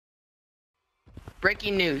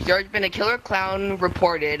Breaking news. There has been a killer clown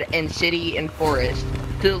reported in city and forest.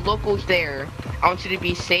 To the locals there, I want you to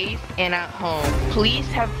be safe and at home. Police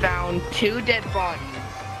have found 2 dead bodies.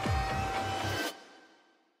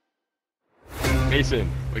 Mason,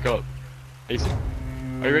 wake up. Mason,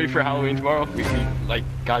 are you ready for Halloween tomorrow? We like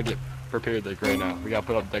gotta get prepared like right now. We gotta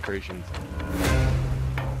put up decorations.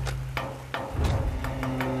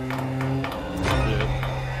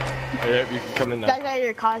 Yeah, you can come in now. You guys got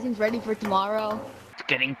your costumes ready for tomorrow? It's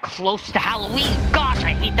getting close to Halloween. Gosh,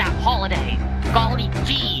 I hate that holiday. Golly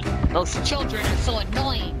gee, those children are so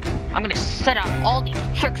annoying. I'm gonna set out all these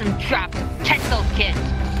tricks and traps and catch those kids.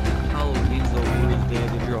 Halloween's the worst day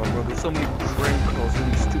of the year, bro. There's so many prank calls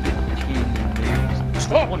and these stupid candy names.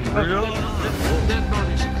 Oh, unreal.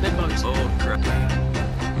 Dead bodies. Oh, crap.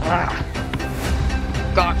 Ah.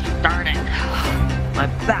 Gosh darn it. My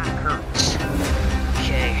back hurts.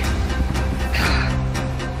 Okay.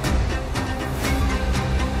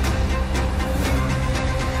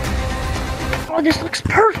 Oh, this looks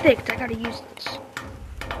perfect. I gotta use this.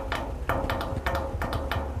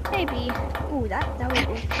 Maybe. Ooh, that would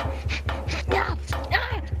work.